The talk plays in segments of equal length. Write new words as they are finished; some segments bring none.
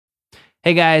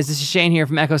Hey guys, this is Shane here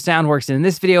from Echo Soundworks, and in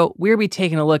this video, we'll be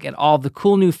taking a look at all the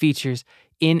cool new features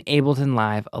in Ableton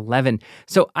Live 11.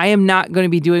 So I am not going to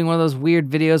be doing one of those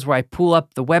weird videos where I pull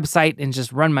up the website and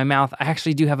just run my mouth. I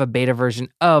actually do have a beta version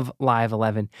of Live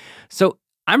 11. So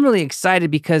I'm really excited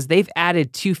because they've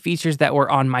added two features that were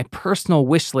on my personal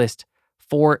wish list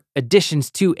for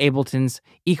additions to Ableton's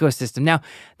ecosystem. Now,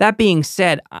 that being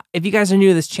said, if you guys are new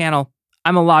to this channel,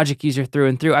 I'm a Logic user through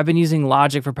and through. I've been using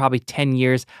Logic for probably 10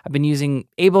 years. I've been using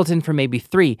Ableton for maybe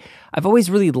 3. I've always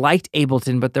really liked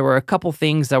Ableton, but there were a couple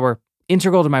things that were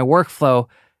integral to my workflow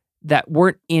that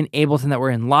weren't in Ableton that were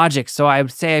in Logic. So I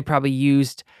would say I probably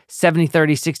used 70-30,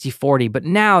 60-40. But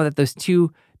now that those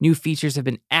two new features have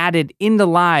been added into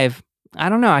Live, I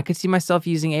don't know, I could see myself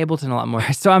using Ableton a lot more.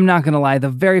 So I'm not gonna lie, the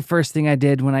very first thing I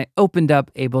did when I opened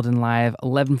up Ableton Live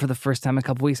 11 for the first time a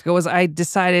couple weeks ago was I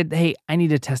decided, hey, I need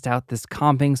to test out this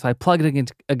comping. So I plugged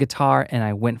a guitar and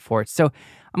I went for it. So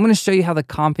I'm gonna show you how the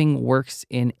comping works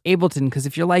in Ableton, because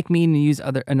if you're like me and you use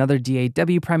another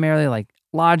DAW primarily, like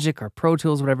Logic or Pro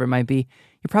Tools, whatever it might be,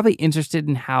 you're probably interested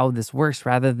in how this works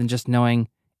rather than just knowing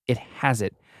it has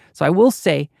it. So I will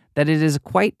say that it is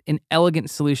quite an elegant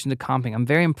solution to comping. I'm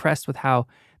very impressed with how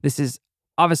this is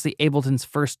obviously Ableton's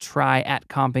first try at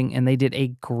comping, and they did a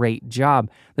great job.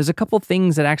 There's a couple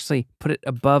things that actually put it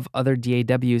above other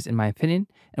DAWs in my opinion,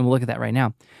 and we'll look at that right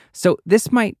now. So this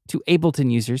might, to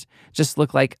Ableton users, just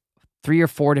look like 3 or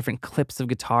 4 different clips of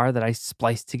guitar that I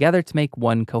spliced together to make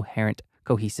one coherent,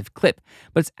 cohesive clip,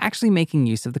 but it's actually making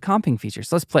use of the comping feature.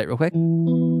 So let's play it real quick.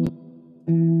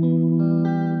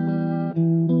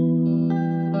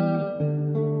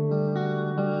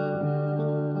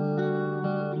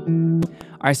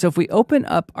 All right, so if we open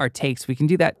up our takes, we can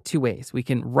do that 2 ways. We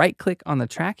can right-click on the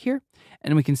track here,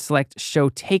 and we can select Show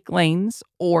Take Lanes,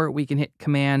 or we can hit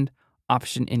Command,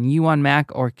 Option, and U on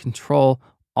Mac, or Control,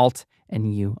 Alt,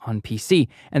 and U on PC.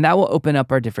 And that will open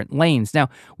up our different lanes. Now,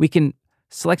 we can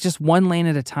select just one lane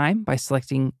at a time by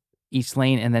selecting each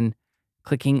lane and then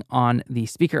clicking on the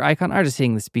speaker icon, or just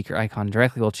hitting the speaker icon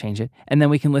directly will change it. And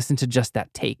then we can listen to just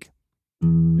that take.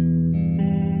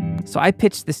 So I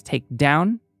pitched this take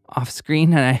down off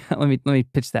screen, and let me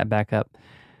pitch that back up.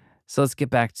 So let's get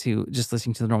back to just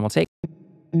listening to the normal take.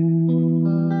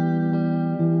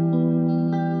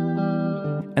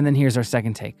 And then here's our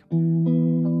second take.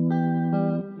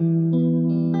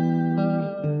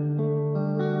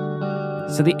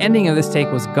 So the ending of this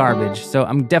take was garbage, so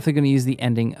I'm definitely going to use the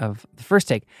ending of the first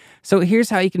take. So here's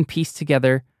how you can piece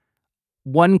together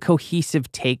one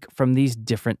cohesive take from these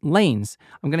different lanes.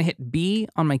 I'm going to hit B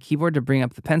on my keyboard to bring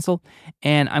up the pencil,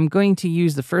 and I'm going to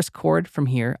use the first chord from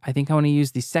here. I think I want to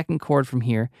use the second chord from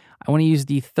here. I want to use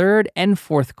the third and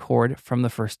fourth chord from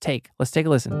the first take. Let's take a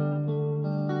listen.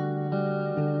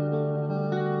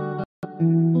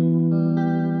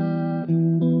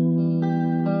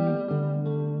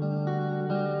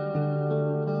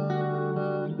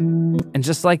 And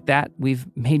just like that, we've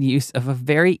made use of a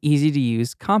very easy to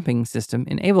use comping system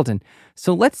in Ableton.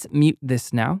 So let's mute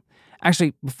this now.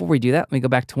 Actually, before we do that, let me go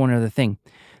back to one other thing.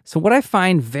 So what I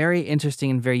find very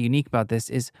interesting and very unique about this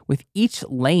is with each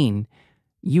lane,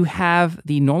 you have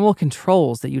the normal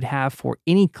controls that you'd have for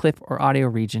any clip or audio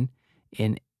region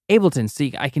in Ableton.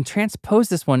 So I can transpose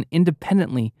this one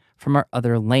independently from our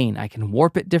other lane. I can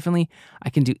warp it differently.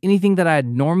 I can do anything that I'd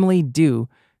normally do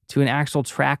to an actual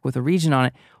track with a region on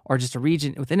it, or just a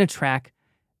region within a track,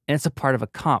 and it's a part of a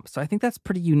comp. So I think that's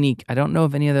pretty unique. I don't know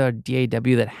of any other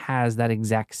DAW that has that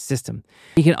exact system.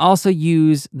 You can also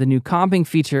use the new comping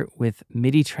feature with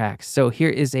MIDI tracks. So here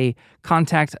is a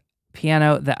Contact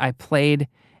piano that I played,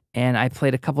 and I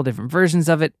played a couple different versions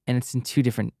of it, and it's in 2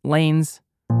 different lanes.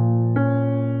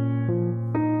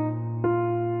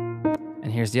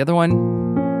 And here's the other one.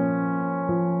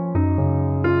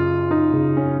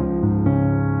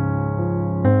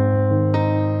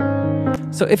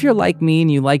 So if you're like me and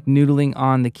you like noodling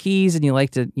on the keys and you like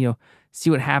to, see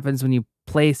what happens when you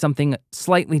play something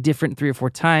slightly different 3 or 4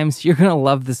 times, you're gonna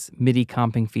love this MIDI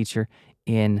comping feature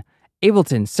in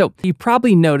Ableton. So you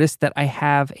probably noticed that I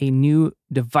have a new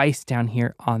device down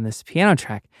here on this piano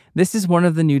track. This is one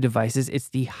of the new devices. It's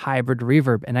the hybrid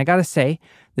reverb. And I gotta say,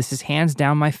 this is hands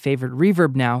down my favorite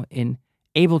reverb now in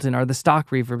Ableton, or the stock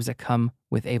reverbs that come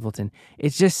with Ableton. It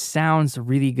just sounds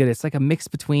really good. It's like a mix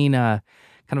between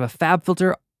kind of a Fab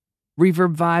Filter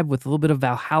reverb vibe with a little bit of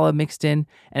Valhalla mixed in,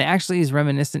 and it actually is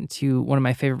reminiscent to one of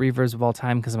my favorite reverbs of all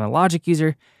time because I'm a Logic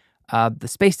user, the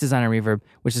Space Designer reverb,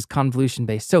 which is convolution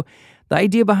based. So the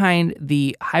idea behind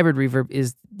the hybrid reverb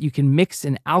is you can mix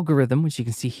an algorithm, which you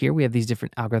can see here. We have these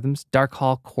different algorithms: dark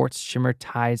hall, quartz, shimmer,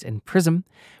 tides, and prism,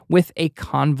 with a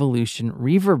convolution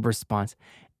reverb response.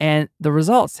 And the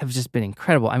results have just been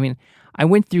incredible. I mean, I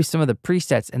went through some of the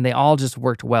presets and they all just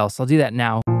worked well. So I'll do that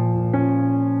now.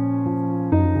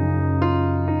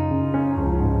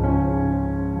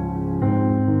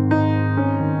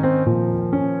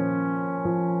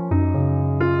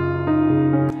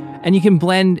 And you can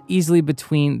blend easily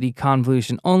between the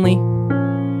convolution only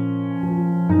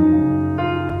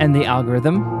and the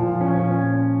algorithm.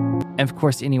 And of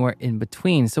course, anywhere in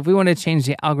between. So if we want to change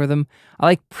the algorithm, I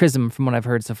like Prism from what I've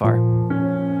heard so far.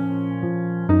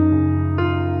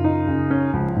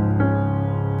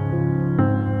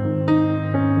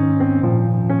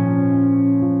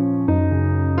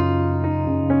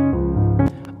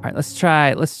 All right,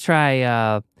 let's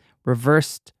try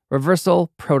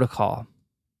reversal protocol.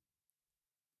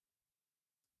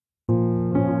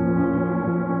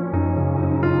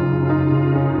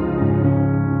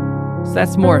 So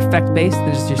that's more effect-based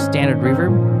than just your standard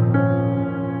reverb.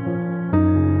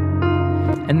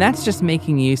 And that's just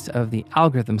making use of the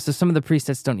algorithm. So some of the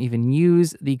presets don't even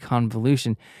use the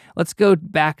convolution. Let's go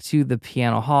back to the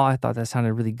piano hall. I thought that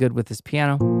sounded really good with this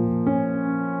piano.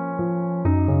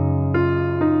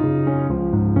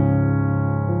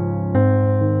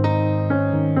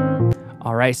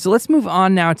 All right, so let's move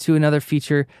on now to another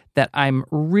feature that I'm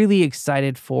really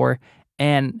excited for.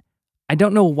 And I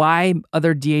don't know why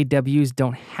other DAWs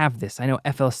don't have this. I know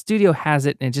FL Studio has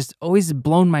it, and it just always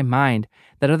blown my mind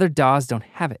that other DAWs don't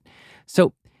have it.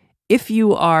 So if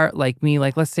you are like me,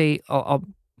 like let's say, all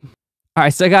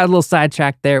right, so I got a little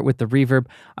sidetracked there with the reverb.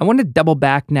 I want to double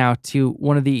back now to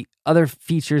one of the other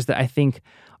features that I think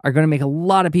are going to make a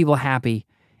lot of people happy,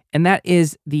 and that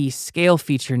is the scale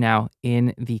feature now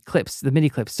in the clips, the MIDI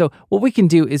clips. So what we can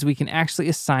do is we can actually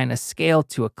assign a scale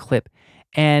to a clip.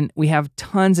 And we have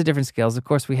tons of different scales. Of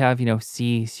course, we have,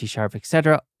 C, C sharp,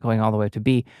 etc., going all the way up to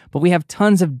B. But we have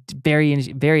tons of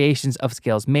variations of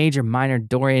scales, major, minor,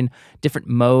 Dorian, different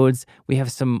modes. We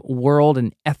have some world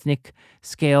and ethnic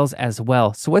scales as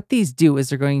well. So what these do is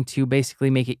they're going to basically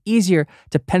make it easier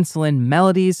to pencil in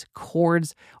melodies,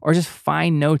 chords, or just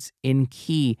find notes in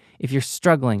key if you're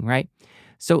struggling, right?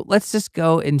 So let's just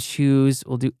go and choose,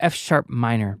 we'll do F sharp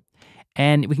minor.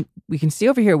 And we can see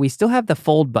over here, we still have the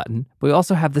fold button, but we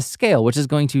also have the scale, which is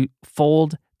going to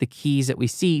fold the keys that we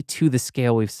see to the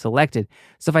scale we've selected.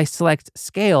 So if I select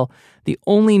scale, the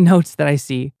only notes that I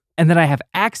see and that I have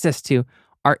access to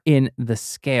are in the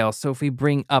scale. So if we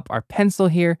bring up our pencil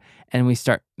here and we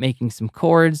start making some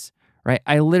chords, right?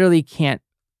 I literally can't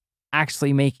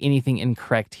actually make anything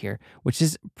incorrect here, which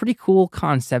is a pretty cool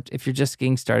concept if you're just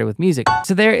getting started with music.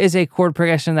 So there is a chord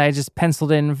progression that I just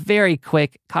penciled in very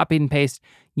quick, copied and paste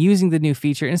using the new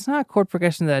feature. And it's not a chord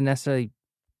progression that I necessarily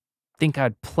think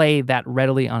I'd play that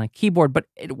readily on a keyboard, but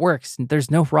it works.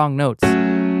 There's no wrong notes.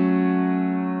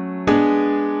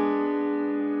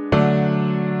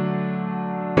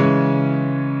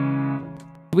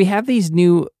 We have these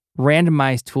new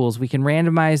randomize tools. We can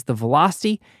randomize the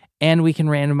velocity and we can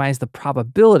randomize the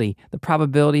probability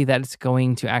that it's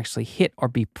going to actually hit or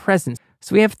be present.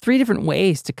 So we have three different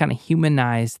ways to kind of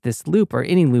humanize this loop, or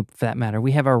any loop for that matter.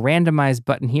 We have our randomize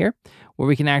button here, where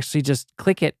we can actually just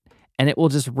click it and it will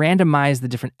just randomize the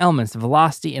different elements, the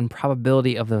velocity and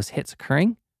probability of those hits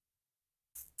occurring.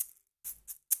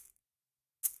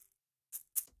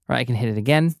 Right, I can hit it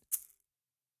again.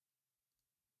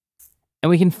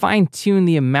 And we can fine tune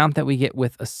the amount that we get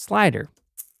with a slider.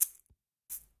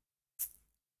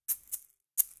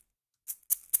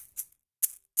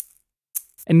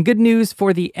 And good news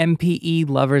for the MPE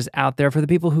lovers out there, for the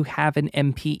people who have an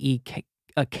MPE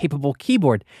capable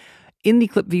keyboard. In the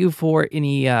clip view for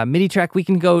any MIDI track, we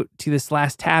can go to this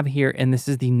last tab here, and this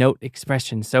is the note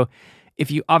expression. So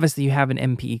if you obviously you have an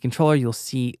MPE controller, you'll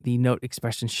see the note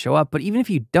expression show up. But even if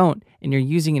you don't, and you're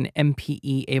using an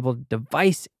MPE-able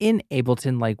device in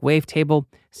Ableton like Wavetable,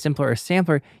 Simpler, or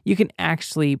Sampler, you can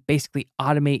actually basically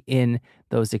automate in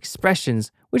those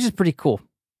expressions, which is pretty cool.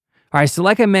 All right, so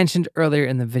like I mentioned earlier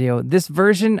in the video, this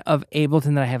version of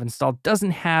Ableton that I have installed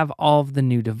doesn't have all of the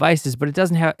new devices, but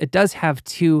it does have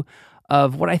two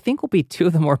of what I think will be two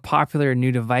of the more popular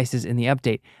new devices in the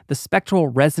update. The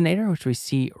Spectral Resonator, which we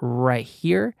see right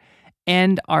here,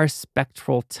 and our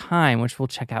Spectral Time, which we'll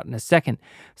check out in a second.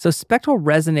 So Spectral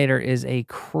Resonator is a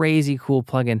crazy cool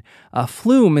plugin.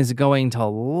 Flume is going to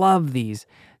love these.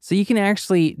 So you can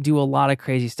actually do a lot of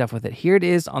crazy stuff with it. Here it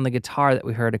is on the guitar that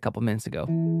we heard a couple minutes ago.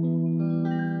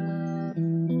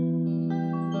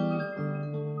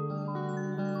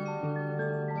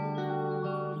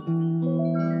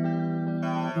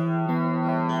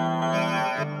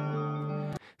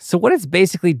 So what it's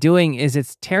basically doing is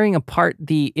it's tearing apart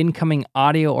the incoming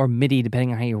audio or MIDI,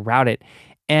 depending on how you route it,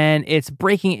 and it's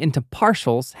breaking it into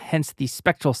partials, hence the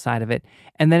spectral side of it.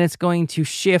 And then it's going to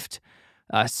shift,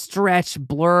 stretch,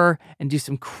 blur, and do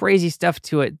some crazy stuff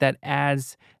to it that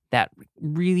adds that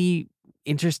really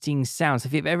interesting sound. So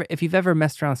if you've ever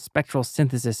messed around with spectral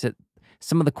synthesis,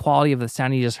 some of the quality of the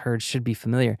sound you just heard should be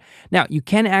familiar. Now, you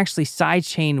can actually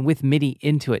sidechain with MIDI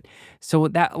into it. So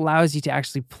that allows you to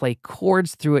actually play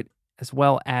chords through it as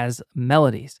well as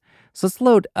melodies. So let's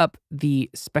load up the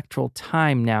spectral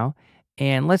time now,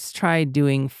 and let's try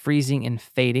doing freezing and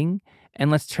fading,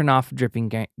 and let's turn off dripping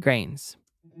grains.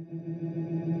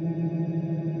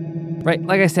 Right,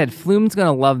 like I said, Flume's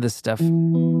gonna love this stuff.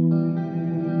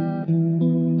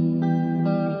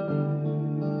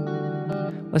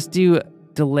 Let's do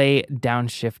delay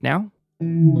downshift now.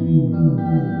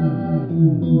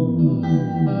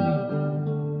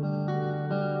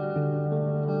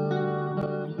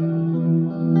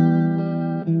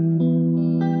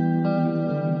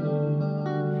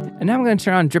 And now I'm going to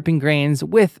turn on dripping grains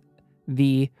with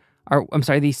the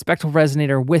spectral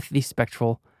resonator with the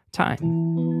spectral time.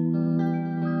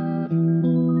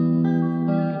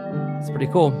 It's pretty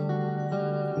cool.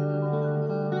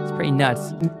 It's pretty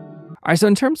nuts. All right, so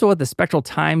in terms of what the spectral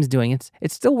time's doing,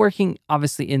 it's still working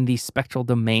obviously in the spectral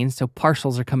domain, so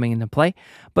partials are coming into play,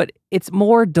 but it's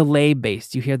more delay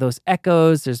based. You hear those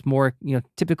echoes, there's more,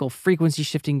 typical frequency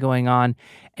shifting going on,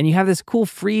 and you have this cool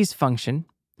freeze function.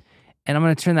 And I'm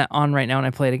going to turn that on right now when I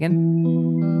play it again.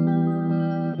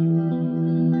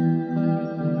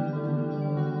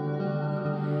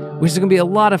 Which is going to be a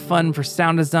lot of fun for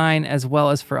sound design as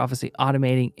well as for obviously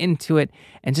automating into it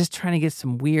and just trying to get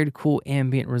some weird, cool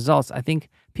ambient results. I think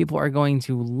people are going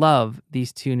to love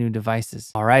these two new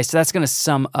devices. All right, so that's going to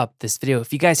sum up this video.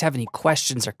 If you guys have any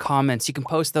questions or comments, you can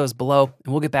post those below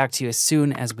and we'll get back to you as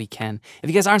soon as we can. If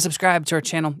you guys aren't subscribed to our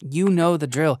channel, you know the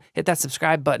drill. Hit that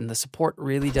subscribe button. The support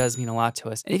really does mean a lot to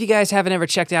us. And if you guys haven't ever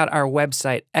checked out our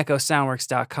website,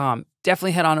 echosoundworks.com,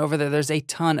 definitely head on over there. There's a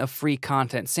ton of free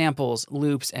content, samples,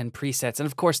 loops, and presets. And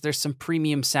of course, there's some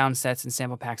premium sound sets and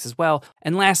sample packs as well.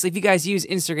 And lastly, if you guys use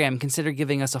Instagram, consider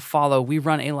giving us a follow. We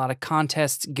run a lot of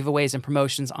contests, giveaways, and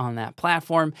promotions on that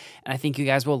platform. And I think you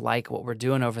guys will like what we're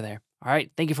doing over there. All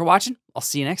right, thank you for watching. I'll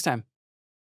see you next time.